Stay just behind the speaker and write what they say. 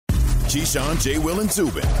Keyshawn, J. Will, and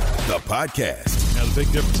Zubin, the podcast. Now, the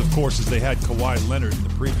big difference, of course, is they had Kawhi Leonard in the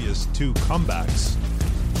previous two comebacks.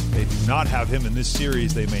 They do not have him in this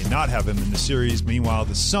series. They may not have him in the series. Meanwhile,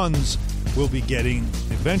 the Suns will be getting,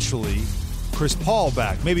 eventually, Chris Paul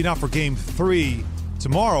back. Maybe not for Game 3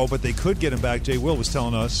 tomorrow, but they could get him back. Jay Will was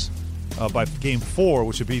telling us by Game 4,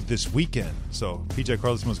 which would be this weekend. So PJ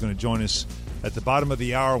Carlesimo is going to join us at the bottom of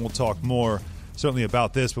the hour, and we'll talk more certainly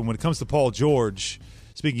about this. But when it comes to Paul George,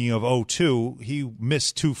 speaking of 0-2, he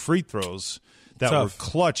missed 2 free throws that were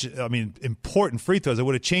clutch. I mean, important free throws. It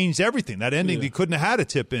would have changed everything. That ending, he couldn't have had a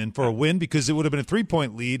tip in for a win because it would have been a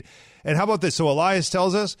 3-point lead. And how about this? So Elias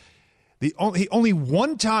tells us only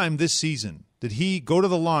one time this season did he go to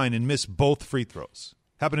the line and miss both free throws.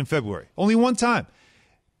 Happened in February. Only one time.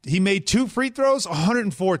 He made 2 free throws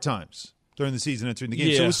 104 times during the season entering the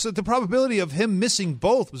game. Yeah. So the probability of him missing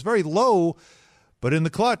both was very low, but in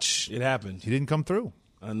the clutch, it happened. He didn't come through.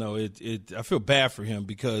 I know I feel bad for him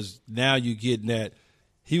because now you're getting that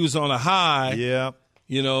he was on a high. Yeah.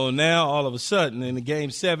 You know, now all of a sudden in the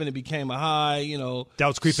Game 7 it became a high, you know.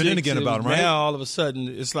 Doubts creeping in again about him, right? Now all of a sudden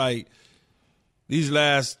it's like these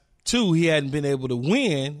last 2 he hadn't been able to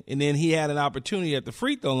win, and then he had an opportunity at the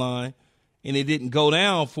free throw line and it didn't go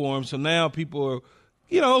down for him. So now people are,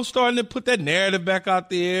 you know, starting to put that narrative back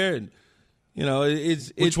out there, and you know,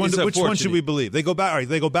 which one should we believe? They go back. All right,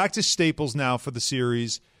 they go back to Staples now for the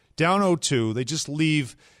series. Down 0-2. They just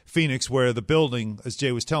leave Phoenix, where the building, as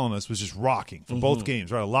Jay was telling us, was just rocking for both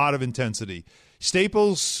games. Right, a lot of intensity.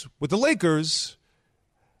 Staples with the Lakers.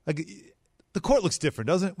 Like, the court looks different,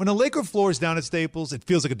 doesn't it? When a Laker floor is down at Staples, it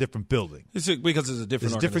feels like a different building. Because it's a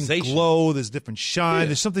different There's a different glow. There's a different shine. Yeah.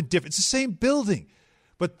 There's something different. It's the same building.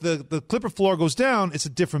 But the Clipper floor goes down, it's a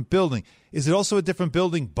different building. Is it also a different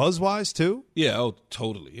building buzz-wise too? Yeah,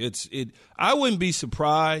 totally. I wouldn't be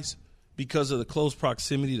surprised because of the close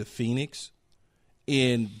proximity to Phoenix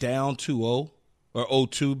in down 2-0 or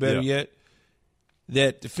 0-2 better yet,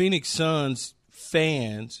 that the Phoenix Suns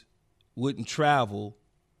fans wouldn't travel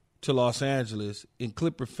to Los Angeles and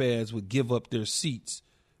Clipper fans would give up their seats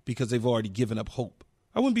because they've already given up hope.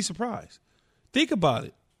 I wouldn't be surprised. Think about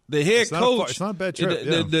it. The head coach. It's not a bad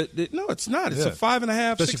trip. No, it's not. It's a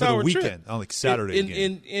 5.5, especially 6 hour for the weekend, trip on like Saturday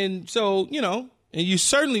game. And so, you know, and you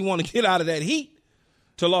certainly want to get out of that heat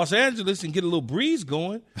to Los Angeles and get a little breeze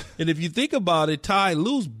going. And if you think about it, Ty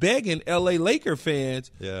Lue's begging L.A. Laker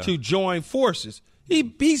fans to join forces.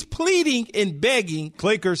 He's pleading and begging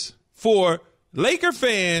Lakers for Laker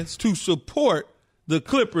fans to support the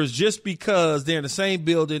Clippers just because they're in the same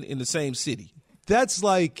building in the same city. That's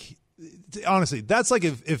like, honestly, that's like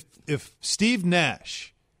if Steve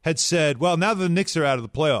Nash had said, well, now that the Knicks are out of the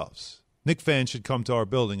playoffs, Knicks fans should come to our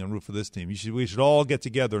building and root for this team. We should all get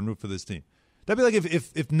together and root for this team. That'd be like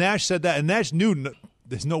if Nash said that, and Nash knew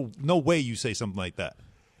there's no way you say something like that.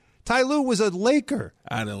 Ty Lue was a Laker.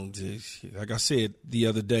 I don't, like I said the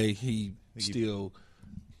other day, he still,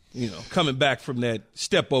 you know, coming back from that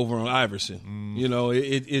step over on Iverson. You know,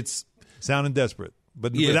 it's sounding desperate.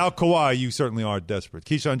 But without Kawhi, you certainly are desperate.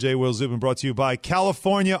 Keyshawn, J. Will, Zubin, brought to you by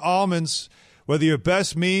California Almonds. Whether your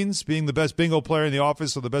best means being the best bingo player in the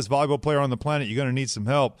office or the best volleyball player on the planet, you're going to need some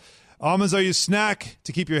help. Almonds are your snack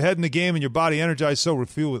to keep your head in the game and your body energized, so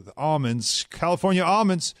refuel with almonds. California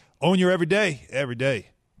Almonds, own your every day, every day.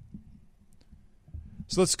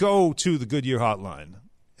 So let's go to the Goodyear Hotline.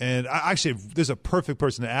 And actually, there's a perfect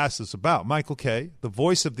person to ask this about. Michael Kay, the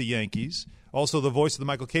voice of the Yankees, also the voice of the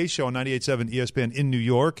Michael Kay Show on 98.7 ESPN in New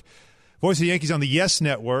York, voice of the Yankees on the Yes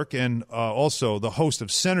Network, and also the host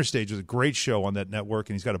of Center Stage, was a great show on that network,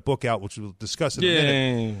 and he's got a book out, which we'll discuss in a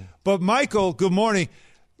minute. But, Michael, good morning.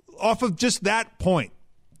 Off of just that point,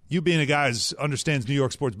 you being a guy who understands New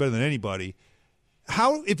York sports better than anybody,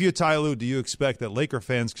 how, if you're Ty Lue, do you expect that Laker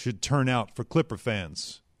fans should turn out for Clipper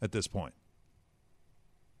fans at this point?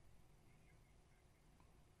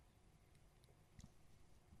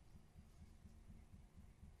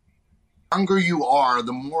 The younger you are,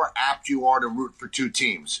 the more apt you are to root for two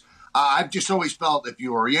teams. I've just always felt if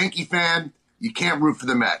you are a Yankee fan, you can't root for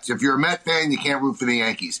the Mets. If you're a Met fan, you can't root for the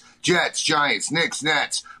Yankees. Jets, Giants, Knicks,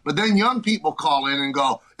 Nets. But then young people call in and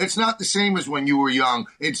go, it's not the same as when you were young.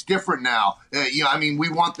 It's different now. We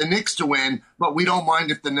want the Knicks to win, but we don't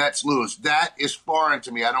mind if the Nets lose. That is foreign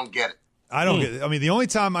to me. I don't get it. I don't get it. I mean, the only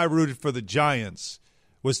time I rooted for the Giants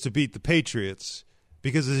was to beat the Patriots.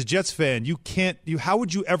 Because as a Jets fan, how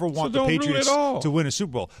would you ever want the Patriots to win a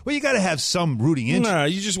Super Bowl? Well, you got to have some rooting interest. Nah,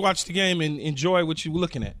 you just watch the game and enjoy what you're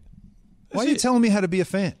looking at. Why are you telling me how to be a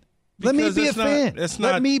fan? Let me be a fan.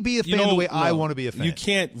 Let me be a fan the way I want to be a fan. You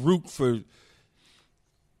can't root for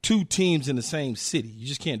two teams in the same city. You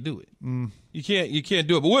just can't do it. You can't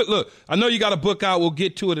do it. But look, I know you got a book out. We'll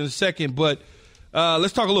get to it in a second, but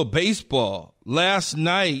let's talk a little baseball. Last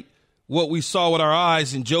night, what we saw with our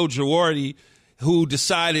eyes, and Joe Girardi, who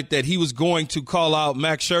decided that he was going to call out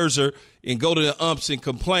Max Scherzer and go to the umps and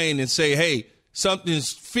complain and say, hey,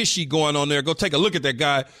 something's fishy going on there. Go take a look at that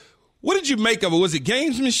guy. What did you make of it? Was it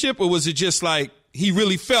gamesmanship, or was it just like he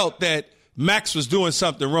really felt that Max was doing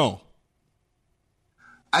something wrong?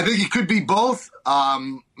 I think it could be both.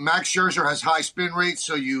 Max Scherzer has high spin rates,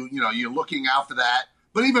 so you're looking out for that.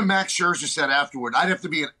 But even Max Scherzer said afterward, I'd have to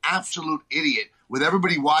be an absolute idiot with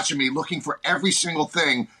everybody watching me looking for every single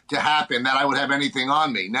thing to happen that I would have anything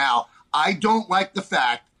on me. Now, I don't like the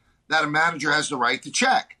fact that a manager has the right to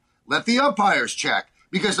check. Let the umpires check,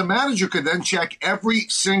 because the manager could then check every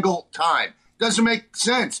single time. Doesn't make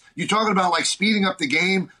sense. You're talking about like speeding up the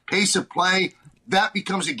game, pace of play. That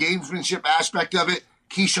becomes a gamesmanship aspect of it.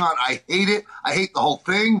 Keyshawn, I hate it. I hate the whole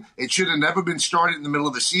thing. It should have never been started in the middle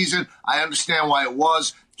of the season. I understand why it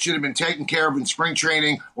was. It should have been taken care of in spring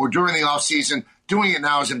training or during the offseason. Doing it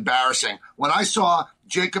now is embarrassing. When I saw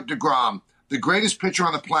Jacob deGrom, the greatest pitcher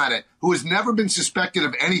on the planet, who has never been suspected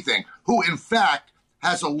of anything, who in fact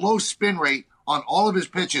has a low spin rate on all of his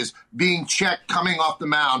pitches, being checked coming off the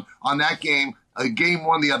mound on that game, game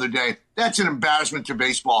one the other day, that's an embarrassment to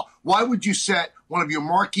baseball. Why would you set one of your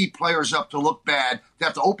marquee players up to look bad, to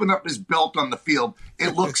have to open up his belt on the field?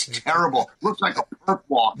 It looks terrible. Looks like a perp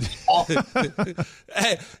walk.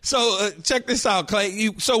 Hey, so check this out, Clay.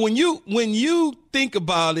 So when you think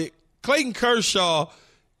about it, Clayton Kershaw,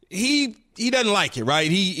 he doesn't like it, right?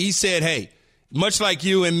 He said, hey, much like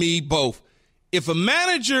you and me both, if a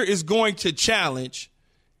manager is going to challenge,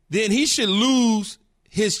 then he should lose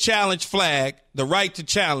his challenge flag, the right to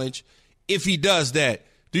challenge, if he does that.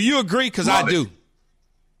 Do you agree? Because I do.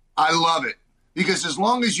 I love it, because as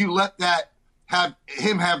long as you let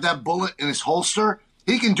him have that bullet in his holster,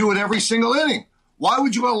 he can do it every single inning. Why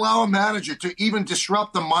would you allow a manager to even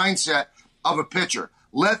disrupt the mindset of a pitcher?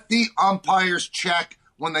 Let the umpires check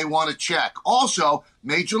when they want to check. Also,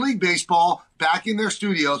 Major League Baseball, back in their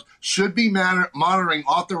studios, should be monitoring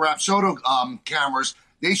off the Rapsodo cameras.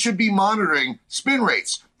 They should be monitoring spin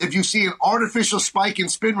rates. If you see an artificial spike in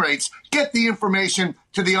spin rates, get the information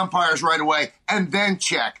to the umpires right away and then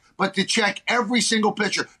check. But to check every single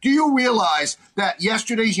pitcher. Do you realize that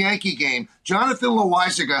yesterday's Yankee game, Jonathan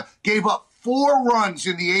Loaisiga gave up 4 runs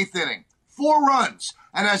in the 8th inning? 4 runs.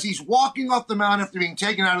 And as he's walking off the mound after being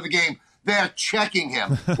taken out of the game, they're checking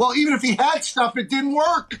him. Well, even if he had stuff, it didn't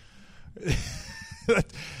work.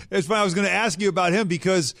 That's why I was going to ask you about him,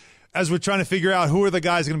 because as we're trying to figure out who are the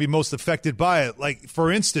guys going to be most affected by it, like,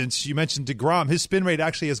 for instance, you mentioned deGrom. His spin rate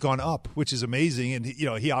actually has gone up, which is amazing. And,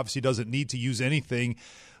 he obviously doesn't need to use anything.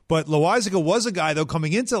 But Loaisiga was a guy, though,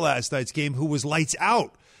 coming into last night's game who was lights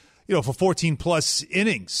out, for 14-plus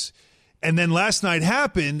innings. And then last night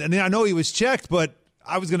happened, and I know he was checked, but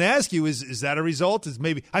I was going to ask you, is that a result?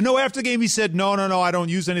 I know after the game he said, no, I don't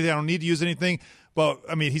use anything. I don't need to use anything. But,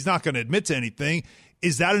 he's not going to admit to anything.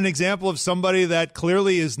 Is that an example of somebody that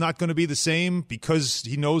clearly is not going to be the same because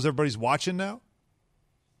he knows everybody's watching now?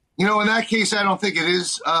 In that case, I don't think it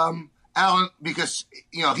is, Alan, because,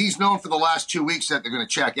 he's known for the last 2 weeks that they're going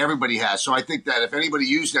to check. Everybody has. So I think that if anybody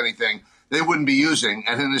used anything, they wouldn't be using.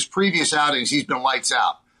 And in his previous outings, he's been lights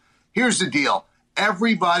out. Here's the deal.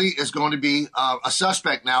 Everybody is going to be a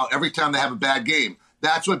suspect now every time they have a bad game.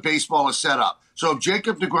 That's what baseball is set up. So if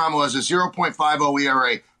Jacob deGrom, who has a 0.50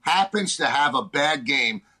 ERA, happens to have a bad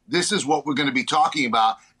game, this is what we're going to be talking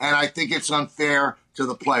about. And I think it's unfair to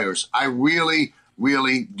the players. I really,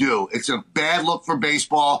 really do. It's a bad look for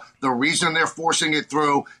baseball. The reason they're forcing it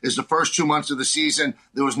through is the first 2 months of the season,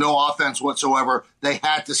 there was no offense whatsoever. They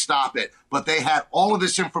had to stop it. But they had all of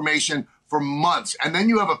this information for months. And then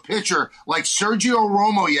you have a pitcher like Sergio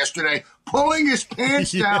Romo yesterday pulling his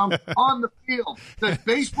pants down on the field. Does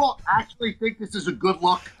baseball actually think this is a good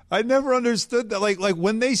look? I never understood that. Like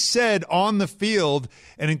when they said on the field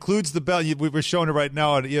and includes the bell, we were showing it right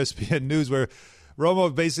now on ESPN News where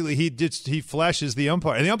Romo basically he flashes the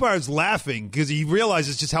umpire. And the umpire is laughing because he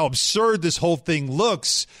realizes just how absurd this whole thing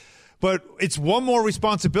looks. But it's one more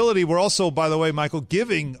responsibility. We're also, by the way, Michael,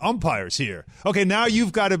 giving umpires here. Okay, now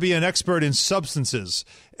you've got to be an expert in substances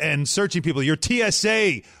and searching people. Your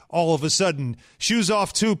TSA, all of a sudden. Shoes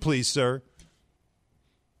off too, please, sir.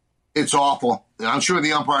 It's awful. I'm sure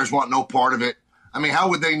the umpires want no part of it. How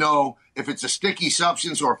would they know if it's a sticky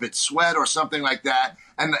substance or if it's sweat or something like that?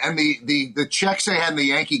 And the checks they had in the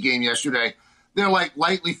Yankee game yesterday, they're like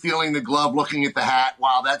lightly feeling the glove, looking at the hat.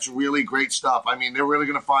 Wow, that's really great stuff. I mean, they're really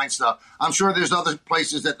going to find stuff. I'm sure there's other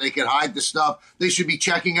places that they could hide the stuff. They should be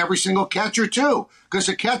checking every single catcher, too, because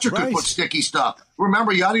a catcher could put sticky stuff.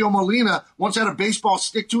 Remember, Yadier Molina once had a baseball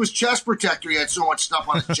stick to his chest protector. He had so much stuff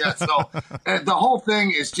on his chest. So the whole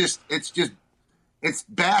thing is it's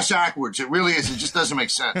bass backwards. It really is. It just doesn't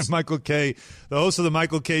make sense. Michael Kay, the host of the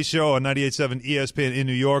Michael Kay Show on 98.7 ESPN in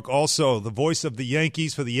New York, also the voice of the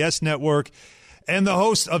Yankees for the Yes Network, and the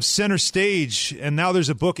host of Center Stage. And now there's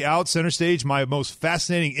a book out, Center Stage, my most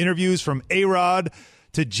fascinating interviews from A-Rod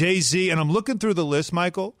to Jay-Z. And I'm looking through the list,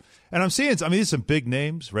 Michael, and I'm seeing, there's some big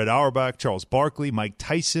names: Red Auerbach, Charles Barkley, Mike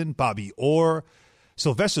Tyson, Bobby Orr,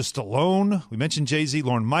 Sylvester Stallone. We mentioned Jay-Z,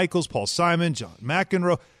 Lorne Michaels, Paul Simon, John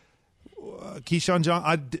McEnroe. Keyshawn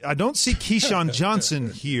Johnson. I don't see Keyshawn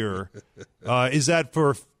Johnson here. Is that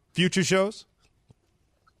for future shows?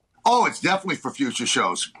 Oh, it's definitely for future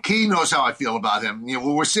shows. Key knows how I feel about him.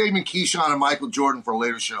 We're saving Keyshawn and Michael Jordan for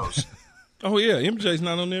later shows. Oh, yeah. MJ's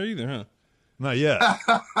not on there either, huh? Not yet.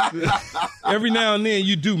 Every now and then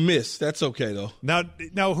you do miss. That's okay, though.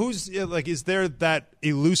 Now who's is there that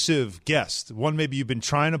elusive guest? One maybe you've been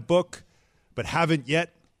trying to book but haven't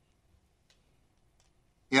yet?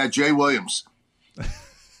 Yeah, Jay Williams.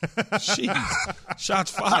 Jeez,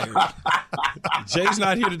 shots fired. Jay's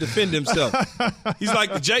not here to defend himself. He's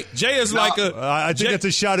like Jay is like a. I think that's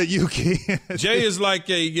a shot at you, Key. Jay is like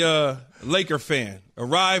a Laker fan.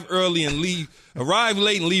 Arrive late and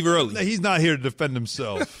leave early. He's not here to defend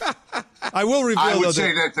himself. I will reveal. I would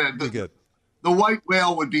say that the white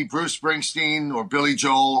whale would be Bruce Springsteen or Billy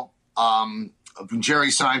Joel, Jerry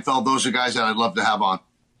Seinfeld. Those are guys that I'd love to have on.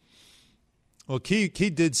 Well, Key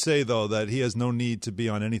did say, though, that he has no need to be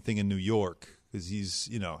on anything in New York because he's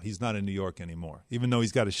not in New York anymore, even though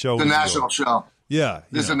he's got a show. The national show. Yeah.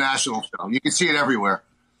 It's a national show. You can see it everywhere.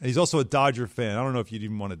 He's also a Dodger fan. I don't know if you'd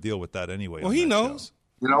even want to deal with that anyway. Well, he knows. Show.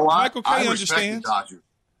 You know what? Michael Kay understands. I respect the Dodgers.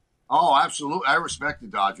 Oh, absolutely. I respect the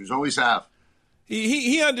Dodgers. Always have.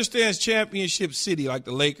 He understands championship city like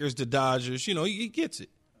the Lakers, the Dodgers. He gets it.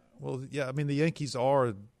 Well, yeah, the Yankees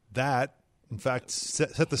are that. In fact, set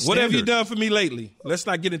the standard. What have you done for me lately? Let's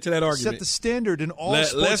not get into that argument. Set the standard in all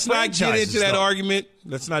sports Let's not get into that argument.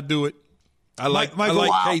 Let's not do it. I like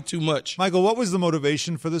Kay too much. Michael, what was the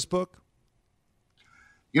motivation for this book?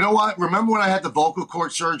 You know what? Remember when I had the vocal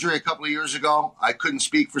cord surgery a couple of years ago? I couldn't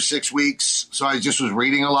speak for 6 weeks, so I just was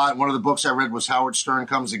reading a lot. One of the books I read was Howard Stern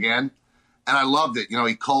Comes Again, and I loved it.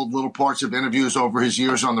 He culled little parts of interviews over his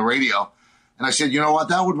years on the radio. And I said, you know what?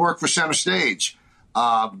 That would work for Center Stage.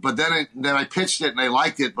 But then I pitched it and they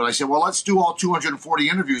liked it. But I said, well, let's do all 240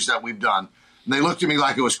 interviews that we've done. And they looked at me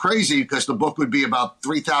like it was crazy because the book would be about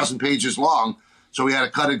 3,000 pages long. So we had to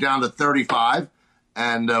cut it down to 35.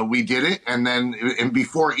 And we did it. And then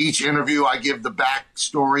before each interview, I give the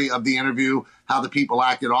backstory of the interview, how the people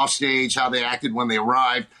acted off stage, how they acted when they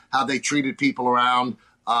arrived, how they treated people around,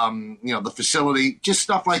 the facility, just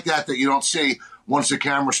stuff like that you don't see once the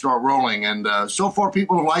cameras start rolling. And so far,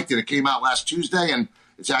 people have liked it. It came out last Tuesday, and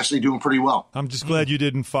it's actually doing pretty well. I'm just glad you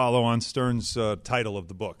didn't follow on Stern's title of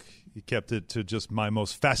the book. You kept it to just my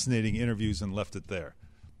most fascinating interviews and left it there.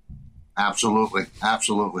 Absolutely.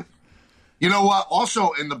 Absolutely. You know what?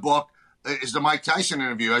 Also in the book is the Mike Tyson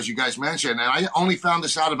interview, as you guys mentioned. And I only found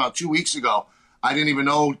this out about 2 weeks ago. I didn't even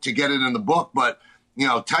know to get it in the book. But,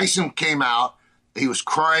 Tyson came out. He was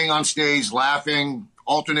crying on stage, laughing,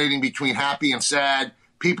 alternating between happy and sad.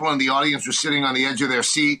 People in the audience were sitting on the edge of their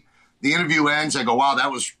seat. The interview ends. I go, wow, that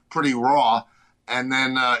was pretty raw. And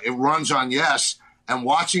then it runs on Yes. And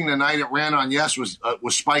watching the night it ran on Yes was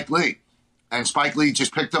Spike Lee. And Spike Lee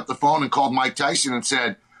just picked up the phone and called Mike Tyson and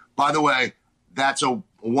said, by the way, that's a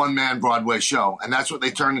one-man Broadway show. And that's what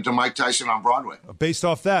they turned into Mike Tyson on Broadway. Based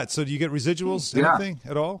off that, so do you get residuals, anything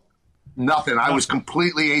at all? Nothing. I was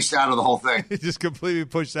completely aced out of the whole thing. Just completely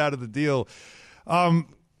pushed out of the deal.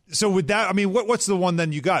 So with that, what's the one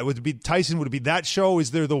then you got? Would it be Tyson? Would it be that show?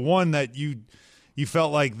 Is there the one that you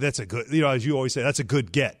felt like that's a good, as you always say, that's a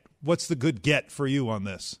good get? What's the good get for you on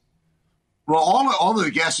this? Well, all of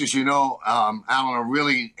the guests, Alan, are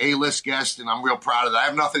really A-list guests, and I'm real proud of that. I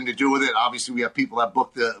have nothing to do with it. Obviously, we have people that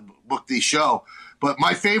book the show. But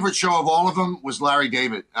my favorite show of all of them was Larry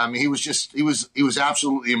David. He was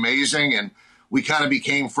absolutely amazing, and we kind of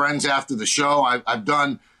became friends after the show. I've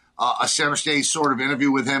done a center stage sort of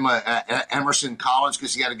interview with him at Emerson College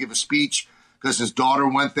because he had to give a speech because his daughter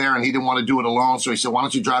went there and he didn't want to do it alone. So he said, why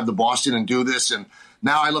don't you drive to Boston and do this? And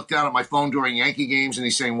now I look down at my phone during Yankee games and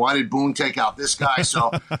he's saying, why did Boone take out this guy?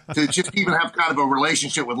 So to just even have kind of a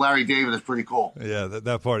relationship with Larry David is pretty cool. Yeah,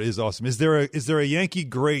 that part is awesome. Is there a Yankee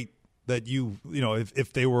great that you know,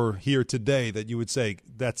 if they were here today, that you would say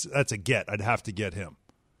that's a get? I'd have to get him.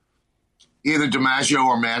 Either DiMaggio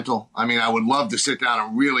or Mantle. I mean, I would love to sit down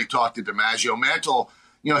and really talk to DiMaggio. Mantle,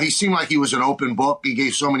 you know, he seemed like he was an open book. He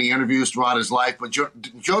gave so many interviews throughout his life, but Joe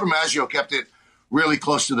DiMaggio kept it really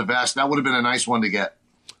close to the vest. That would have been a nice one to get.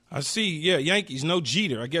 I see. Yeah, Yankees, no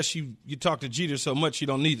Jeter. I guess you talk to Jeter so much you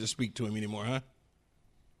don't need to speak to him anymore, huh?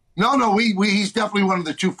 No, he's definitely one of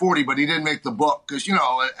the 240, but he didn't make the book because, you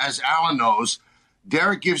know, as Alan knows,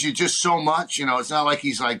 Derek gives you just so much. You know, it's not like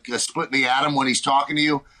he's like splitting the atom when he's talking to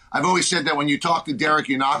you. I've always said that when you talk to Derek,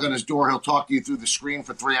 you knock on his door, he'll talk to you through the screen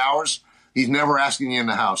for 3 hours. He's never asking you in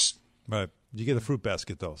the house. Right. You get a fruit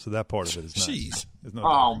basket, though, so that part of it is nice. Jeez.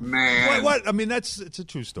 No man. What? I mean, it's a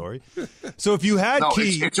true story. So if you had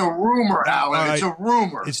Key... It's a rumor, Alan. Right. It's a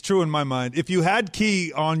rumor. It's true in my mind. If you had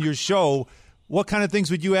Key on your show, what kind of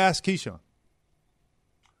things would you ask Keyshawn?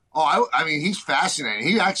 Oh, I mean, he's fascinating.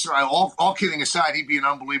 He actually, all kidding aside, he'd be an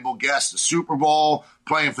unbelievable guest. The Super Bowl,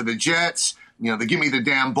 playing for the Jets, you know, the give me the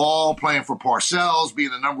damn ball, playing for Parcells,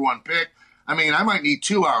 being the number one pick. I mean, I might need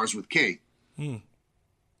 2 hours with Key.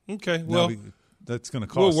 Okay, well, that's going to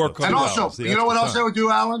cost. We'll work on And also, you know what else I would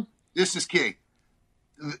do, Alan? This is key.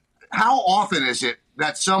 How often is it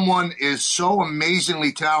that someone is so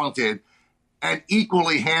amazingly talented and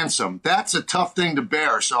equally handsome? That's a tough thing to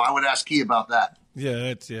bear. So I would ask Key about that.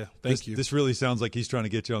 Yeah, Thank you. This really sounds like he's trying to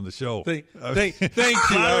get you on the show. Thank you.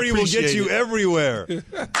 Larry will get you everywhere.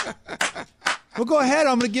 Well, go ahead.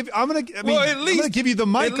 I'm going to give you the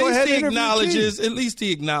mic. Go ahead. At least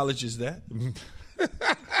he acknowledges that.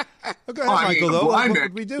 Go ahead, Michael. Though, what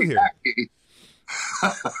would we do here?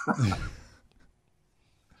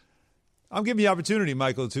 I'm giving you the opportunity,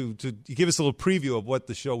 Michael, to give us a little preview of what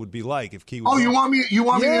the show would be like if Key was. Oh, you want me to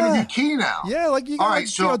interview Key now? Yeah, like you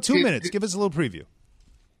got 2 minutes. Give us a little preview.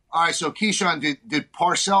 All right, so Keyshawn, did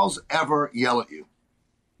Parcells ever yell at you?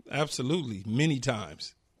 Absolutely, many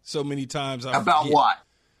times. So many times. About what?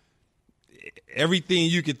 Everything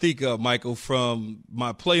you could think of, Michael, from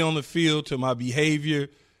my play on the field to my behavior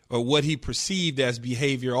or what he perceived as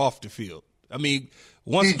behavior off the field. I mean,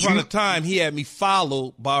 once upon a time, he had me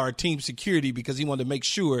followed by our team security because he wanted to make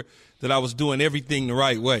sure that I was doing everything the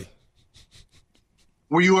right way.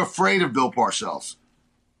 Were you afraid of Bill Parcells?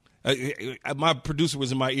 My producer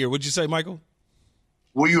was in my ear. What'd you say, Michael?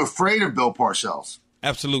 Were you afraid of Bill Parcells?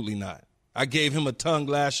 Absolutely not. I gave him a tongue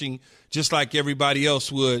lashing just like everybody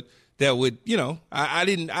else would. That would, you know, I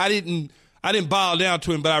didn't bow down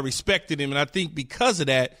to him, but I respected him, and I think because of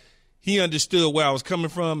that, he understood where I was coming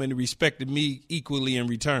from and he respected me equally in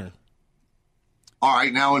return. All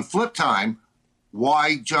right, now in flip time,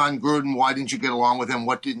 why John Gruden? Why didn't you get along with him?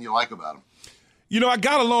 What didn't you like about him? You know, I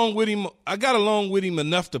got along with him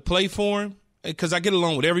enough to play for him because I get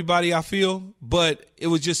along with everybody, I feel, but it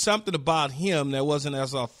was just something about him that wasn't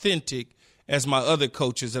as authentic as my other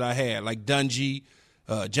coaches that I had, like Dungy,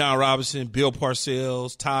 John Robinson, Bill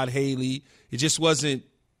Parcells, Todd Haley. It just wasn't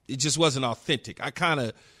authentic. I kind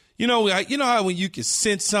of, you know how when you can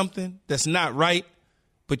sense something that's not right,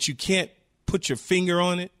 but you can't put your finger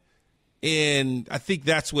on it. And I think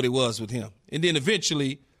that's what it was with him. And then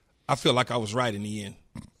eventually I feel like I was right in the end.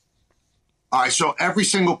 All right. So every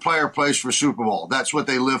single player plays for Super Bowl. That's what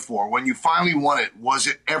they live for. When you finally won it, was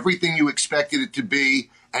it everything you expected it to be?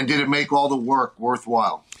 And did it make all the work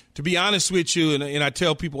worthwhile? To be honest with you, and I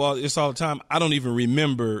tell people this all the time, I don't even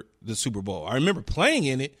remember the Super Bowl. I remember playing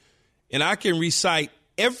in it, and I can recite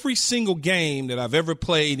every single game that I've ever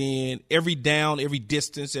played in, every down, every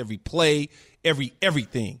distance, every play,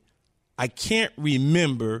 everything. I can't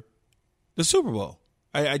remember the Super Bowl.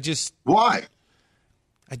 I just – Why?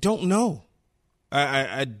 I don't know.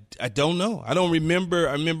 I don't know. I don't remember.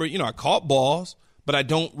 I remember, I caught balls, but I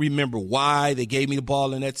don't remember why they gave me the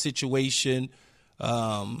ball in that situation.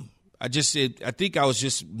 I think I was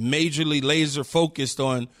just majorly laser focused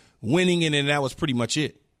on winning it, and that was pretty much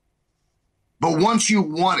it. But once you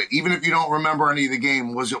won it, even if you don't remember any of the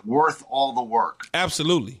game, was it worth all the work?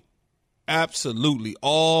 Absolutely. Absolutely.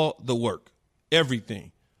 All the work.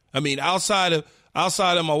 Everything. I mean, outside of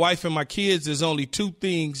my wife and my kids, there's only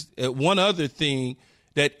one other thing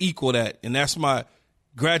that equal that, and that's my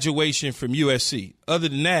graduation from USC. Other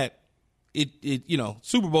than that,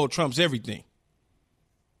 Super Bowl trumps everything.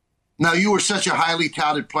 Now, you were such a highly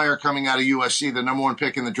touted player coming out of USC, the number one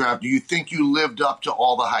pick in the draft. Do you think you lived up to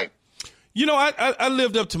all the hype? I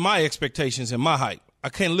lived up to my expectations and my hype. I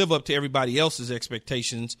can't live up to everybody else's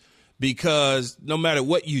expectations because no matter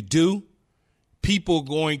what you do, people are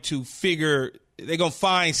going to they're going to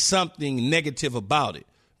find something negative about it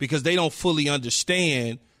because they don't fully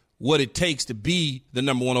understand what it takes to be the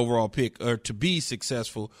number one overall pick or to be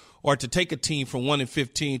successful or to take a team from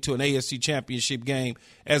 1-15 to an AFC championship game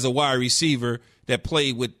as a wide receiver that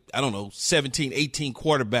played with, 17, 18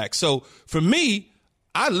 quarterbacks. So for me,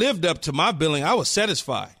 I lived up to my billing. I was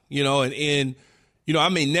satisfied, and I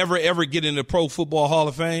may never, ever get in the Pro Football Hall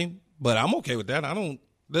of Fame, but I'm okay with that.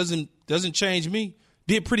 Doesn't change me.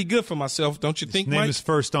 Did pretty good for myself, don't you think, Mike? Name is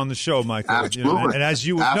first on the show, Michael. Absolutely. And as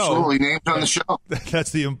you would Absolutely. Named on the show.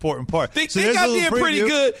 That's the important part. Think I did pretty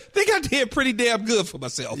good. Think I did pretty damn good for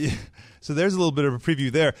myself. Yeah. So there's a little bit of a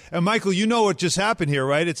preview there. And, Michael, you know what just happened here,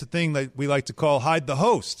 right? It's a thing that we like to call hide the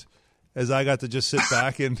host, as I got to just sit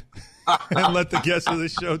back and let the guests of the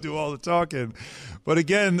show do all the talking. But,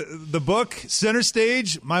 again, the book, Center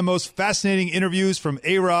Stage, my most fascinating interviews from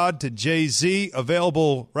A-Rod to Jay-Z,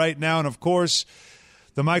 available right now. And, of course,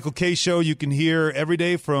 the Michael Kay Show you can hear every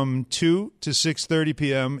day from 2 to 6:30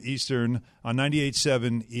 p.m. Eastern on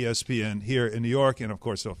 98.7 ESPN here in New York, and, of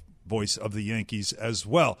course, the voice of the Yankees as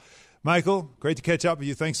well. Michael, great to catch up with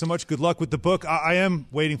you. Thanks so much. Good luck with the book. I am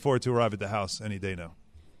waiting for it to arrive at the house any day now.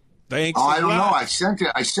 Thanks. I don't know. I sent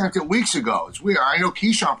it weeks ago. It's weird. I know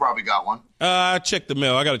Keyshawn probably got one. I checked the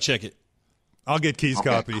mail. I got to check it. I'll get Key's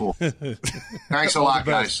copy. Cool. Thanks a lot,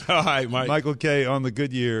 guys. All right, Mike. Michael Kay on the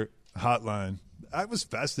Goodyear hotline. I was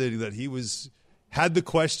fascinating that he had the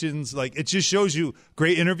questions. Like, it just shows you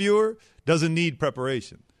great interviewer doesn't need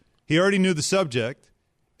preparation. He already knew the subject,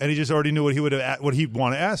 and he just already knew what he'd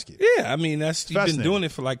want to ask you. Yeah, I mean, you've been doing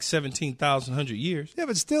it for like 17,100 years. Yeah,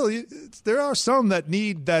 but still, there are some that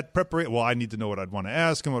need that preparation. Well, I need to know what I'd want to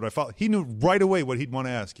ask him, what I follow. He knew right away what he'd want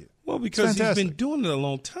to ask you. Well, because he's been doing it a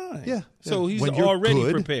long time. Yeah. So he's already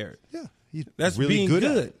good, prepared. Yeah. That's really being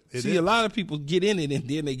good. See, a lot of people get in it and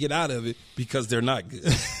then they get out of it because they're not good.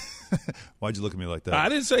 Why'd you look at me like that? I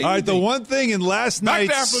didn't say anything. All right, the one thing in last night's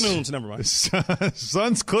Back to afternoons, never mind.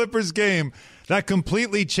 Suns-Clippers game that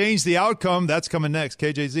completely changed the outcome, that's coming next.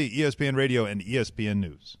 KJZ, ESPN Radio, and ESPN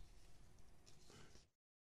News.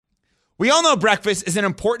 We all know breakfast is an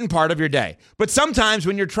important part of your day, but sometimes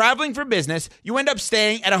when you're traveling for business, you end up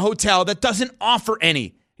staying at a hotel that doesn't offer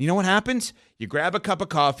any. You know what happens? You grab a cup of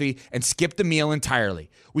coffee and skip the meal entirely.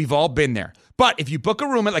 We've all been there. But if you book a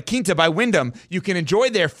room at La Quinta by Wyndham, you can enjoy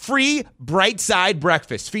their free Bright Side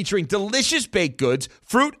breakfast featuring delicious baked goods,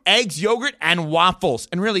 fruit, eggs, yogurt, and waffles.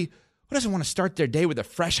 And really, who doesn't want to start their day with a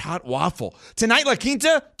fresh, hot waffle? Tonight, La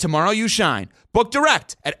Quinta, tomorrow you shine. Book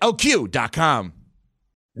direct at LQ.com.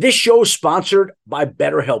 This show is sponsored by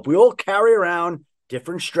BetterHelp. We all carry around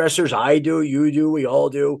different stressors. I do, you do, we all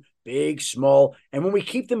do. Big, small, and when we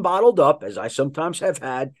keep them bottled up, as I sometimes have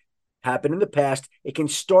had happen in the past, it can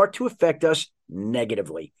start to affect us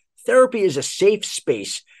negatively. Therapy is a safe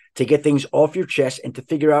space to get things off your chest and to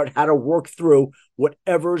figure out how to work through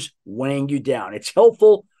whatever's weighing you down. It's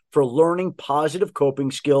helpful for learning positive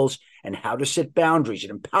coping skills and how to set boundaries.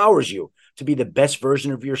 It empowers you to be the best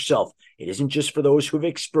version of yourself. It isn't just for those who have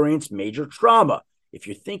experienced major trauma. If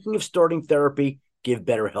you're thinking of starting therapy, give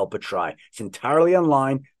BetterHelp a try. It's entirely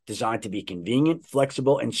online, designed to be convenient,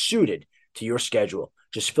 flexible, and suited to your schedule.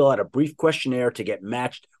 Just fill out a brief questionnaire to get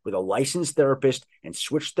matched with a licensed therapist and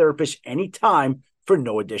switch therapists anytime for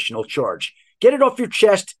no additional charge. Get it off your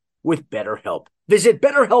chest with BetterHelp. Visit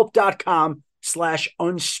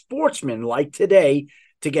BetterHelp.com/unsportsmanlike today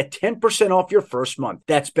to get 10% off your first month.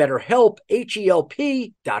 That's BetterHelp,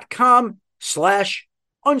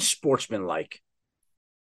 HELP.com/unsportsmanlike.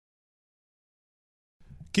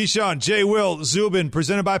 Keyshawn, J. Will, Zubin,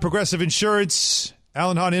 presented by Progressive Insurance.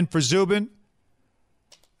 Alan Hahn in for Zubin.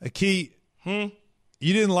 Key, you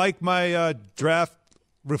didn't like my draft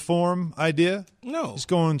reform idea? No. Just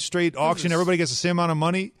going straight auction. Everybody gets the same amount of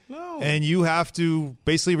money. No. And you have to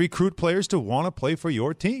basically recruit players to want to play for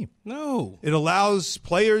your team. No. It allows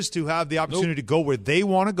players to have the opportunity to go where they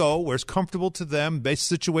want to go, where it's comfortable to them, based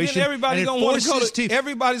situation. And everybody's going to want to go to.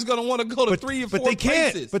 Everybody's going to want to go to 3 or 4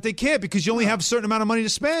 places. But they can't because you only have a certain amount of money to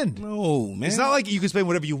spend. No, man. It's not like you can spend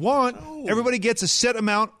whatever you want. No. Everybody gets a set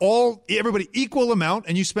amount, everybody equal amount,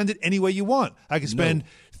 and you spend it any way you want. I could spend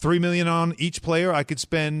 $3 million on each player. I could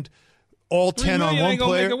spend all 10 on one player. Ain't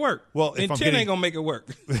gonna make it work. Well, and 10 ain't gonna make it work.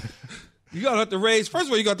 You gotta have to raise. First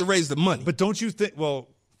of all, you got to raise the money. But don't you think? Well,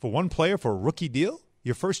 for one player for a rookie deal,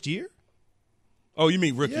 your first year. Oh, you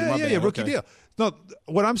mean rookie? Yeah, rookie deal. No,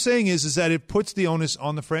 what I'm saying is that it puts the onus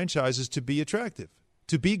on the franchises to be attractive,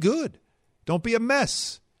 to be good. Don't be a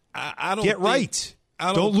mess. I don't get right.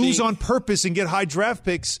 Don't lose on purpose and get high draft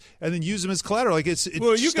picks and then use them as collateral. Like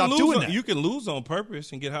stop doing that. You can lose on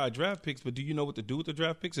purpose and get high draft picks, but do you know what to do with the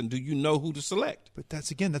draft picks, and do you know who to select? But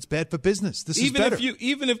that's bad for business. This is better.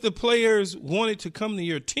 Even if the players wanted to come to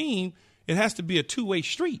your team, it has to be a two-way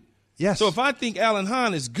street. Yes. So if I think Alan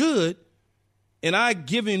Hahn is good and I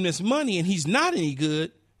give him this money and he's not any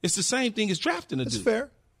good, it's the same thing as drafting a dude. That's fair.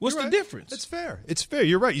 What's You're the right. difference? It's fair. It's fair.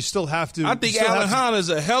 You're right. You still have to. I think Alan Hahn is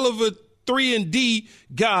a hell of a 3-and-D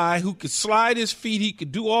guy who could slide his feet. He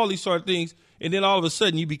could do all these sort of things. And then all of a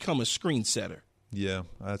sudden you become a screen setter. Yeah.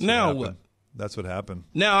 That's now what? what? Happened. That's what happened.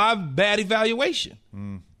 Now I have bad evaluation.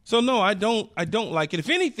 So no, I don't like it. If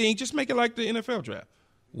anything, just make it like the NFL draft.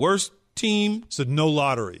 Worst team. So no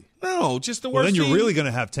lottery. No, just the worst Well, then you're team. really going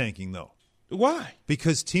to have tanking, though. Why?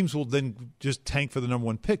 Because teams will then just tank for the number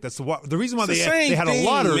one pick. That's the reason why It's the they same had a thing,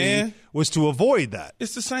 lottery man. was to avoid that.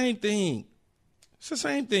 It's the same thing. It's the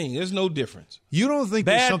same thing. There's no difference. You don't think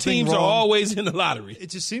there's Bad something teams wrong? are always in the lottery.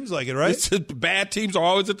 It just seems like it, right? Bad teams are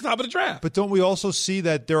always at the top of the draft. But don't we also see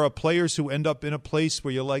that there are players who end up in a place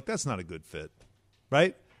where you're like, that's not a good fit,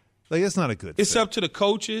 right? Like, that's not a good It's fit. up to the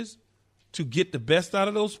coaches to get the best out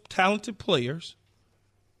of those talented players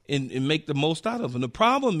and make the most out of them. The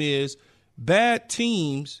problem is bad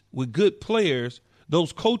teams with good players,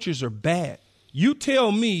 those coaches are bad. You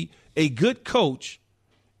tell me a good coach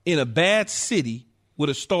in a bad city with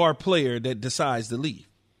a star player that decides to leave.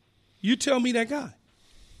 You tell me that guy.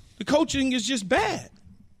 The coaching is just bad.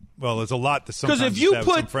 Well, there's a lot to sometimes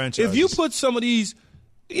Because if franchises. you put some of these,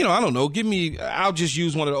 I don't know, I'll just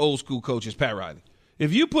use one of the old school coaches, Pat Riley.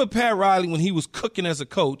 If you put Pat Riley when he was cooking as a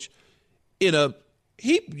coach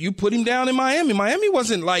you put him down in Miami. Miami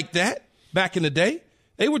wasn't like that back in the day.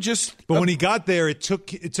 They were just. But when he got there, it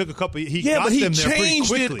took a couple. He got but he them there pretty changed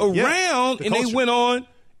quickly. it around, the and they culture. went on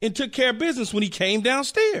and took care of business when he came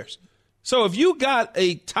downstairs. So if you got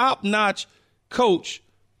a top-notch coach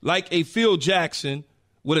like a Phil Jackson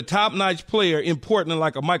with a top-notch player in Portland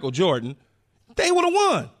like a Michael Jordan, they would have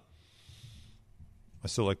won. I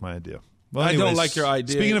still like my idea. Well, I anyways, don't like your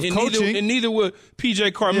idea. Speaking of coaching, neither would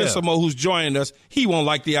PJ Carlesimo, who's joining us. He won't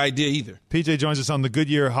like the idea either. PJ joins us on the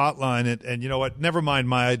Goodyear hotline, and you know what? Never mind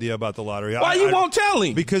my idea about the lottery. Why you won't tell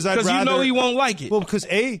him? Because you know he won't like it. Well, because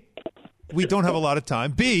A, we don't have a lot of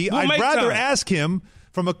time. B, We'll I'd make rather time. ask him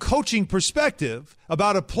from a coaching perspective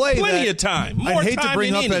about a play Plenty that of time. More I'd hate time to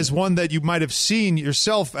bring than up any. as one that you might have seen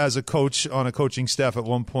yourself as a coach on a coaching staff at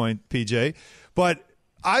one point, PJ. But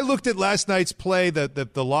I looked at last night's play, the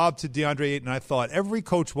lob to DeAndre Ayton, and I thought every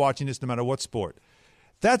coach watching this, no matter what sport,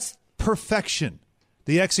 that's perfection.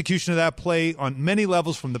 The execution of that play on many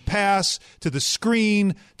levels, from the pass to the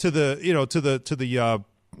screen to the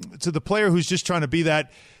to the player who's just trying to be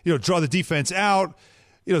that, draw the defense out,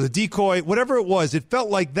 the decoy, whatever it was. It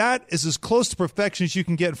felt like that is as close to perfection as you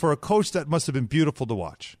can get for a coach. That must have been beautiful to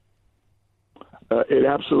watch. It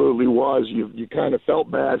absolutely was. You kind of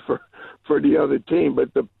felt bad for the other team, but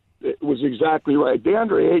it was exactly right.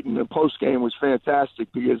 DeAndre Ayton in the postgame was fantastic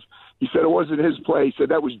because he said it wasn't his play. He said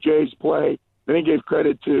that was Jay's play. Then he gave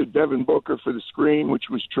credit to Devin Booker for the screen, which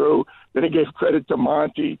was true. Then he gave credit to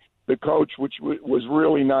Monty, the coach, which was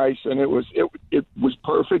really nice, and it was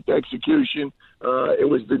perfect execution.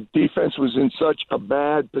 The defense was in such a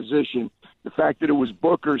bad position. The fact that it was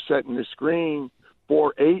Booker setting the screen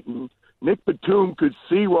for Ayton, Nick Batum could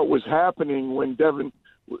see what was happening when Devin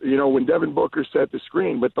Booker set the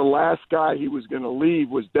screen, but the last guy he was going to leave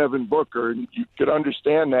was Devin Booker, and you could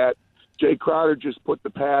understand that. Jay Crowder just put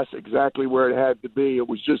the pass exactly where it had to be. It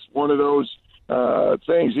was just one of those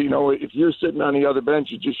things. If you're sitting on the other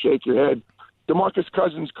bench, you just shake your head. DeMarcus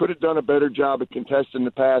Cousins could have done a better job of contesting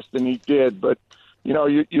the pass than he did, but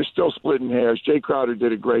you're still splitting hairs. Jay Crowder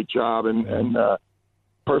did a great job, and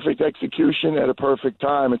perfect execution at a perfect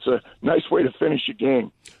time. It's a nice way to finish a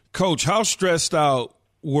game. Coach, how stressed out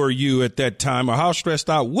were you at that time, or how stressed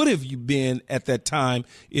out would have you been at that time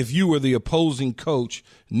if you were the opposing coach,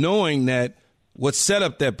 knowing that what set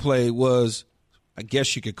up that play was, I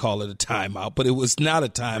guess you could call it a timeout, but it was not a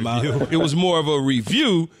timeout. It was more of a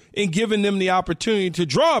review and giving them the opportunity to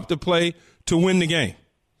draw up the play to win the game?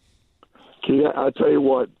 Key, I'll tell you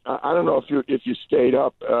what, I don't know if you stayed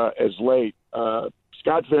up as late.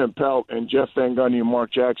 Scott Van Pelt and Jeff Van Gundy and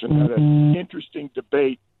Mark Jackson had an interesting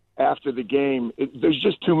debate after the game. There's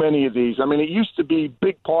just too many of these. I mean, it used to be a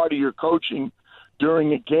big part of your coaching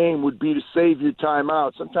during a game would be to save your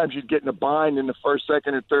timeout. Sometimes you'd get in a bind in the first,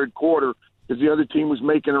 second, or third quarter because the other team was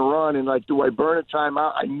making a run, and like, do I burn a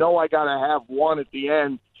timeout? I know I got to have one at the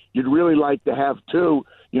end. You'd really like to have two,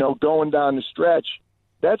 going down the stretch.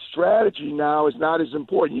 That strategy now is not as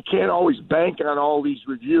important. You can't always bank on all these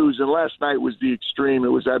reviews, and last night was the extreme. It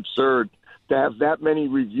was absurd to have that many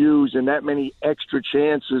reviews and that many extra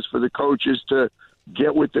chances for the coaches to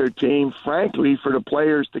get with their team, frankly, for the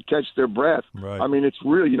players to catch their breath. Right. I mean, it's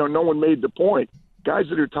really, no one made the point. guys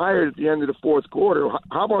that are tired at the end of the fourth quarter,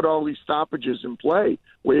 how about all these stoppages in play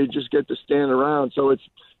where you just get to stand around? So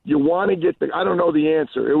you want to get I don't know the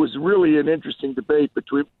answer. It was really an interesting debate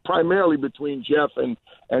primarily between Jeff and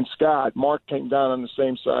Scott. Mark came down on the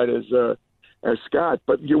same side as Scott,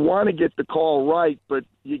 but you want to get the call right, but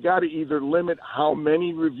you got to either limit how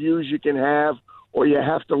many reviews you can have or you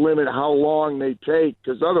have to limit how long they take,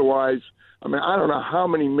 because otherwise, I mean, I don't know how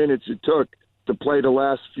many minutes it took to play the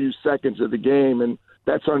last few seconds of the game, and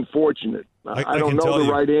that's unfortunate. I don't know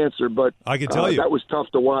the right answer, but I can tell you that was tough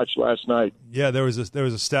to watch last night. Yeah, there was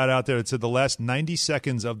a stat out there that said the last 90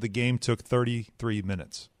 seconds of the game took 33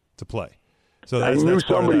 minutes to play. So I knew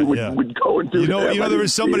somebody would go and do that. There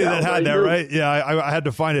was somebody that had that, right? Yeah, I had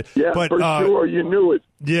to find it. Yeah, but, for sure, you knew it.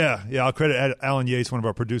 Yeah, I'll credit Alan Yates, one of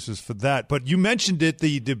our producers, for that. But you mentioned it,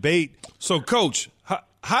 the debate. So, Coach,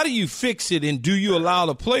 how do you fix it, and do you allow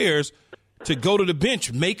the players to go to the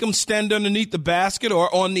bench, make them stand underneath the basket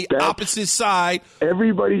or on the opposite side?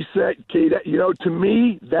 Everybody said, Kate, to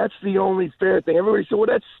me, that's the only fair thing. Everybody said, well,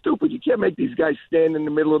 that's stupid. You can't make these guys stand in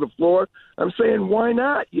the middle of the floor. I'm saying, why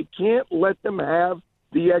not? You can't let them have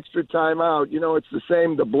the extra timeout. It's the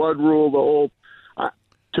same, the blood rule, the whole.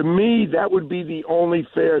 To me, that would be the only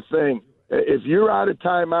fair thing. If you're out of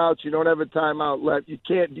timeouts, you don't have a timeout left. You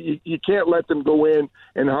can't let them go in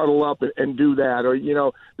and huddle up and do that. Or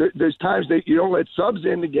there's times that you don't let subs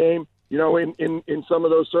in the game. In some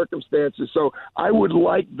of those circumstances. So I would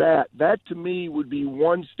like that. That to me would be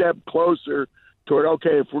one step closer toward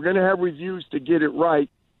okay. If we're going to have reviews to get it right,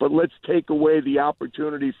 but let's take away the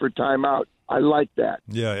opportunity for timeout. I like that.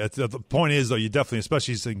 Yeah, the point is, though, you definitely,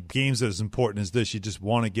 especially in games that as important as this, you just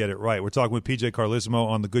want to get it right. We're talking with PJ Carlesimo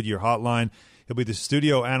on the Goodyear Hotline. He'll be the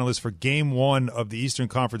studio analyst for Game 1 of the Eastern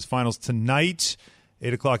Conference Finals tonight,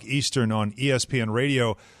 8 o'clock Eastern on ESPN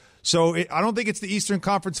Radio. So I don't think it's the Eastern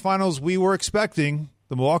Conference Finals we were expecting.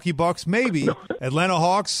 The Milwaukee Bucks, maybe. Atlanta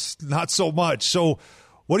Hawks, not so much. So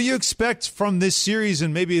what do you expect from this series,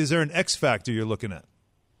 and maybe is there an X factor you're looking at?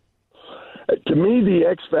 To me, the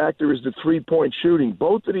X factor is the three-point shooting.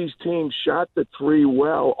 Both of these teams shot the three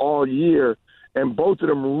well all year, and both of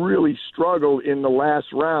them really struggled in the last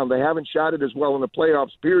round. They haven't shot it as well in the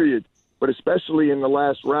playoffs, period, but especially in the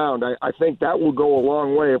last round. I think that will go a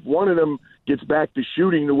long way. If one of them gets back to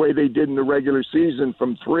shooting the way they did in the regular season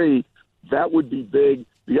from three, that would be big.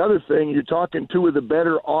 The other thing, you're talking two of the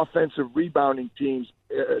better offensive rebounding teams,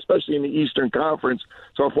 especially in the Eastern Conference.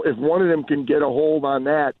 So if one of them can get a hold on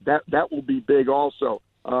that will be big also.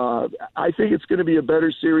 I think it's going to be a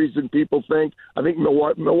better series than people think. I think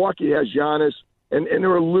Milwaukee has Giannis, and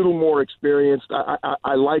they're a little more experienced.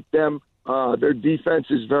 I like them. Their defense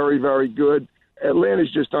is very, very good.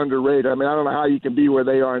 Atlanta's just underrated. I mean, I don't know how you can be where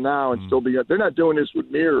they are now and still be – they're not doing this with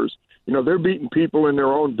mirrors. They're beating people in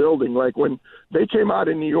their own building. Like when they came out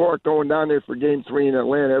in New York going down there for Game 3 in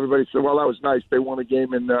Atlanta, everybody said, well, that was nice. They won a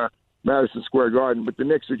game in Madison Square Garden, but the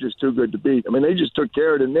Knicks are just too good to beat. I mean, they just took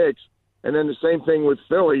care of the Knicks. And then the same thing with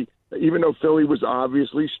Philly. Even though Philly was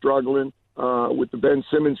obviously struggling with the Ben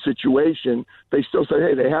Simmons situation, they still said,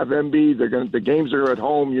 hey, they have Embiid. The games are at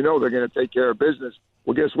home. They're going to take care of business.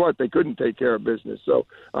 Well, guess what? They couldn't take care of business. So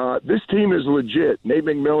this team is legit. Nate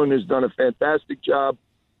McMillan has done a fantastic job.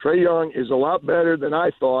 Trae Young is a lot better than I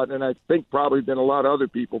thought, and I think probably than a lot of other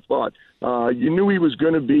people thought. You knew he was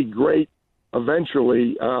going to be great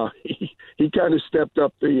eventually. He kind of stepped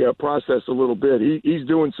up the process a little bit. He's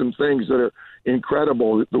doing some things that are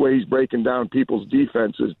incredible, the way he's breaking down people's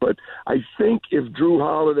defenses. But I think if Drew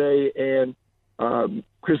Holiday and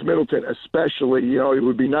Chris Middleton especially, it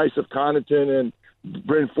would be nice if Connaughton and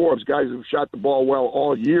Bryn Forbes, guys who've shot the ball well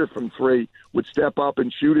all year from three, would step up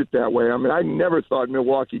and shoot it that way. I mean, I never thought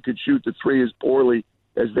Milwaukee could shoot the three as poorly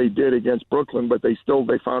as they did against Brooklyn, but they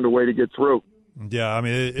found a way to get through. Yeah, I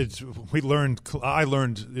mean, I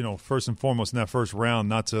learned, first and foremost in that first round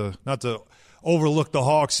not to overlook the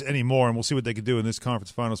Hawks anymore, and we'll see what they can do in this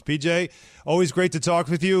conference finals. PJ, always great to talk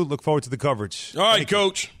with you. Look forward to the coverage. All right,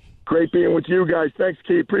 Coach. Great being with you guys. Thanks,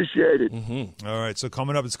 Keith. Appreciate it. Mm-hmm. All right, so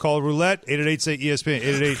coming up, it's called Roulette, 888-SAY-ESPN,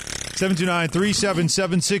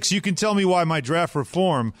 888-729-3776. You can tell me why my draft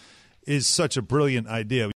reform is such a brilliant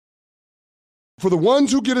idea. For the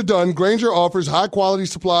ones who get it done, Grainger offers high-quality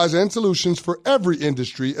supplies and solutions for every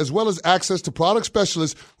industry, as well as access to product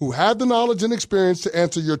specialists who have the knowledge and experience to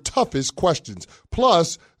answer your toughest questions.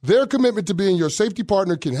 Plus, their commitment to being your safety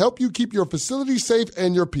partner can help you keep your facility safe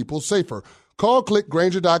and your people safer. Call, click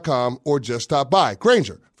Grainger.com, or just stop by.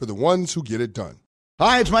 Grainger, for the ones who get it done.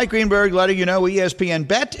 Hi, it's Mike Greenberg letting you know ESPN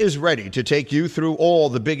Bet is ready to take you through all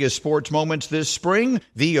the biggest sports moments this spring.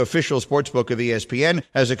 The official sportsbook of ESPN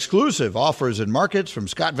has exclusive offers and markets from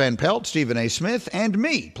Scott Van Pelt, Stephen A. Smith, and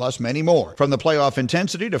me, plus many more. From the playoff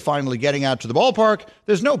intensity to finally getting out to the ballpark,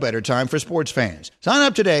 there's no better time for sports fans. Sign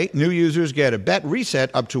up today. New users get a bet reset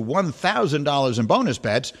up to $1,000 in bonus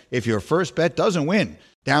bets if your first bet doesn't win.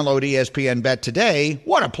 Download ESPN Bet today.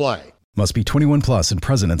 What a play. Must be 21 plus and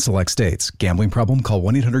present in select states. Gambling problem? Call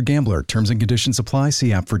 1-800-GAMBLER. Terms and conditions apply.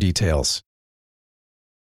 See app for details.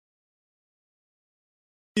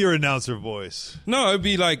 Your announcer voice. No, it'd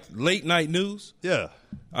be like late night news. Yeah.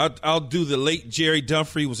 I'll do the late Jerry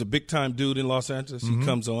Dunphy, was a big time dude in Los Angeles. Mm-hmm. He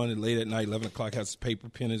comes on and late at night, 11 o'clock, has his paper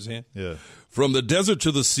pen in his hand. Yeah. From the desert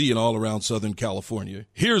to the sea and all around Southern California,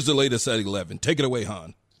 here's the latest at 11. Take it away,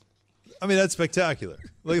 Hahn. I mean, that's spectacular.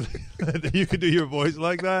 Like you could do your voice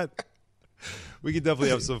like that. We could definitely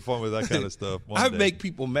have some fun with that kind of stuff. I make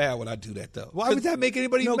people mad when I do that, though. Why would that make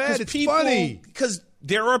anybody mad? It's people, funny. Because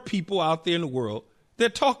there are people out there in the world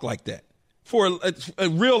that talk like that for a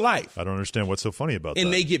real life. I don't understand what's so funny about that.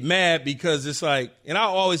 And they get mad because it's like, and I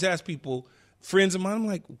always ask people, friends of mine, I'm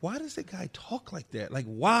like, why does that guy talk like that? Like,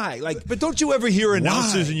 why? Like, but don't you ever hear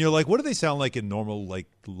announcers and you're like, what do they sound like in normal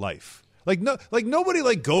life? Like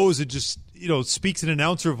nobody goes and just speaks an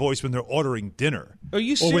announcer voice when they're ordering dinner. Are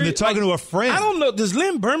you serious? Or when they're talking to a friend. I don't know. Does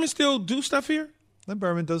Lynn Berman still do stuff here? Lynn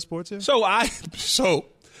Berman does sports here. So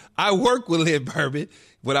I worked with Lynn Berman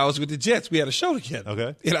when I was with the Jets. We had a show together.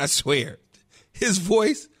 Okay. And I swear, his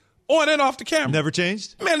voice on and off the camera never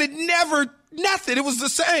changed. Man, nothing. It was the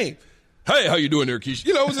same. Hey, how you doing there, Keyshawn?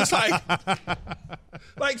 It was just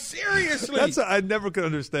like seriously. I never could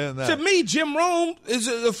understand that. To me, Jim Rome is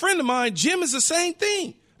a friend of mine. Jim is the same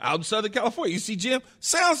thing out in Southern California. You see Jim,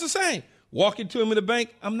 sounds the same. Walk into him in the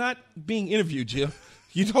bank. I'm not being interviewed, Jim.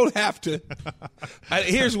 You don't have to.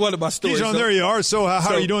 Here's one of my stories. Keyshawn, there you are. So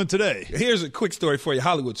how are you doing today? Here's a quick story for you,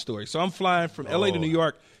 Hollywood story. So I'm flying from L.A. to New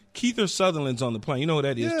York. Keith Sutherland's on the plane. You know who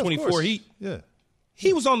that is? Yeah, 24 Heat. Yeah.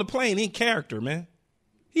 He was on the plane in character, man.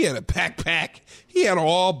 He had a backpack. He had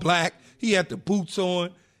all black. He had the boots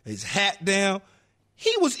on, his hat down.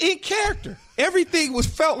 He was in character. Everything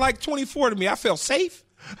felt like 24 to me. I felt safe.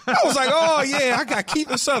 I was like, oh, yeah, I got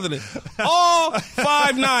Keith Sutherland. All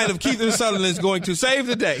 5'9" of Keith Sutherland is going to save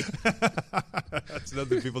the day. That's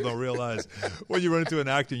another people don't realize. When you run into an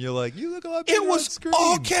actor and you're like, you look a lot better It was on screen.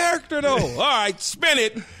 all character, though. All right, spin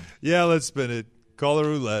it. Yeah, let's spin it. Call the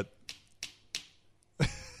roulette.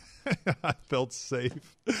 I felt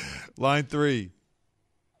safe. Line 3.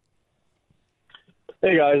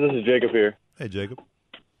 Hey, guys, this is Jacob here. Hey, Jacob.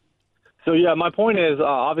 So, yeah, my point is,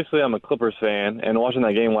 obviously I'm a Clippers fan, and watching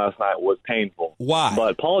that game last night was painful. Why?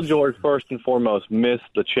 But Paul George, first and foremost, missed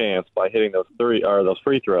the chance by hitting those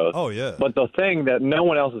free throws. Oh, yeah. But the thing that no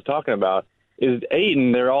one else is talking about is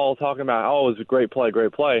Ayton. They're all talking about, oh, it was a great play,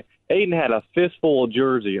 great play. Ayton had a fistful of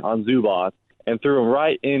jersey on Zubac and threw him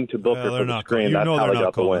right into Booker for the screen. That's how they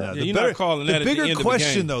got the win. Yeah, you're not calling that at the end of the game. The bigger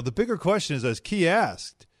question, though, the bigger question is, as Key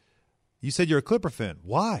asked, you said you're a Clipper fan.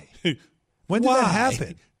 Why? When did that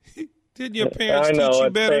happen? Did your parents teach you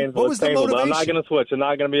better? Painful, what was the motivation? I'm not going to switch. I'm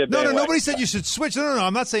not going to be a bandwagon. No, nobody said you should switch. No,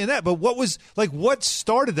 I'm not saying that. But what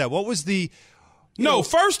started that? What was the...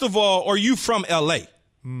 First of all, are you from L.A.?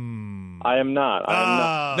 I am not.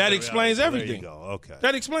 That explains everything. There you go. Okay.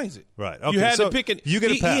 That explains it. Right. Okay. You had to pick it. You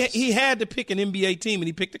get a pass. He had to pick an NBA team, and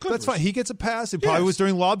he picked the Clippers. That's fine. He gets a pass. It probably was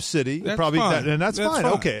during Lob City. That's probably fine. And that's fine.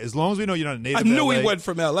 Okay. As long as we know you're not a native I knew LA. he wasn't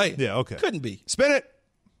from L.A. Yeah, okay. Couldn't be. Spin it.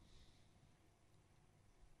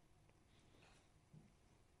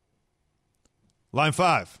 Line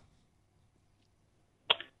 5.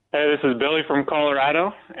 Hey, this is Billy from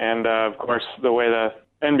Colorado, and of course, the way the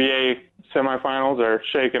NBA semifinals are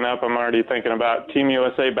shaking up, I'm already thinking about Team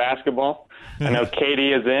USA basketball. I know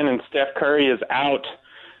KD is in and Steph Curry is out.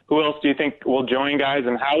 Who else do you think will join, guys,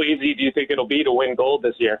 and how easy do you think it'll be to win gold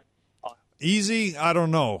this year? Easy? I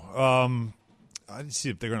don't know. I didn't see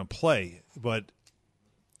if they're going to play, but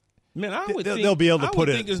man, they'll be able to put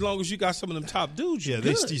it. I think as long as you got some of them top dudes,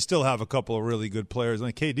 you still have a couple of really good players. I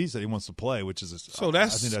mean, KD said he wants to play, which is that's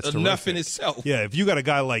enough terrific. in itself. Yeah, if you got a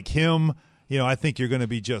guy like him, I think you're going to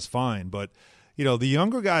be just fine. But the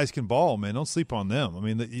younger guys can ball, man. Don't sleep on them. I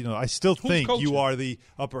mean, I still think you are the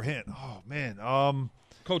upper hand. Oh man,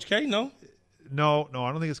 Coach K, no. No,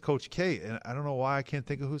 I don't think it's Coach K, and I don't know why I can't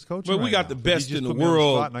think of who's coaching. But we got now. the best in the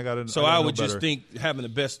world, so I would just better. think having the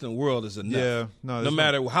best in the world is enough. Yeah, no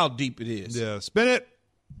matter how deep it is. Yeah, spin it.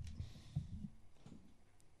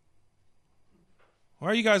 Why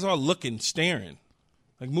are you guys all looking, staring?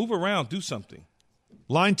 Like, move around, do something.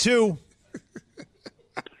 Line 2.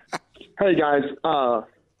 Hey, guys. I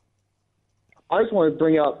just want to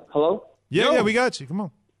bring up – hello? Yeah, we got you. Come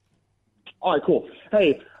on. All right, cool.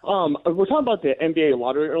 Hey, we're talking about the NBA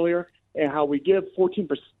lottery earlier and how we give 14%,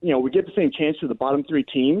 we give the same chance to the bottom three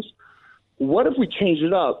teams. What if we change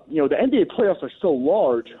it up? The NBA playoffs are so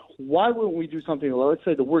large. Why wouldn't we do something? Let's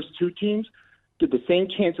say the worst two teams get the same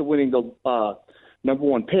chance of winning the number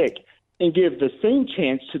one pick and give the same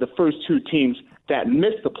chance to the first two teams that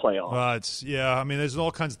missed the playoffs. There's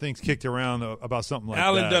all kinds of things kicked around about something like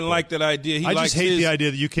Allen that. doesn't like that idea. I just hate the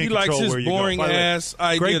idea that you can't control where you go. He likes his boring-ass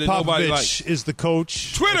idea Greg that nobody Popovich likes. is the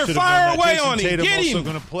coach. Twitter, fire away Jason on him. Tatum Get also him.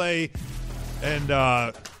 going to play.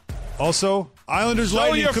 And also, Islanders Show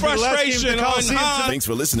Lightning your could be the last game frustration of the on Coliseum. Hahn. Thanks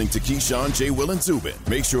for listening to Keyshawn, J. Will, and Zubin.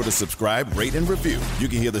 Make sure to subscribe, rate, and review. You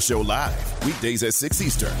can hear the show live weekdays at 6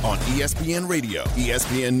 Eastern on ESPN Radio,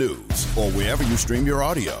 ESPN News, or wherever you stream your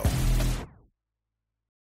audio.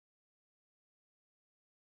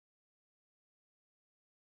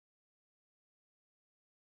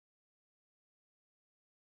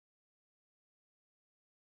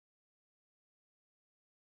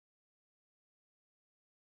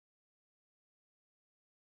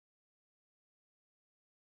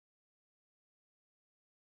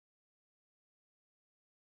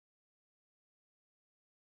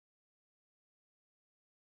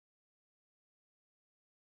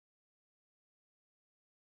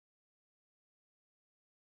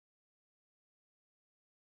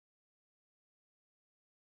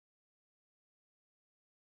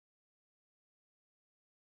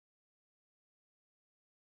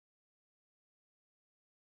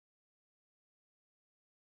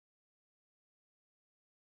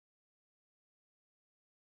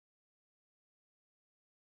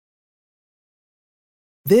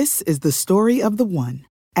 This is the story of the one.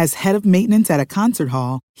 As head of maintenance at a concert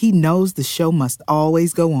hall, he knows the show must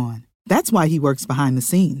always go on. That's why he works behind the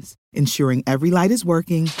scenes, ensuring every light is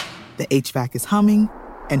working, the HVAC is humming,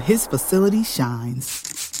 and his facility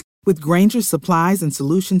shines. With Grainger's supplies and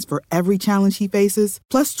solutions for every challenge he faces,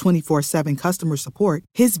 plus 24/7 customer support,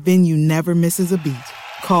 his venue never misses a beat.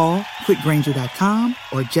 Call quickgrainger.com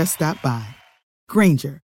or just stop by.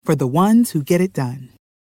 Grainger, for the ones who get it done.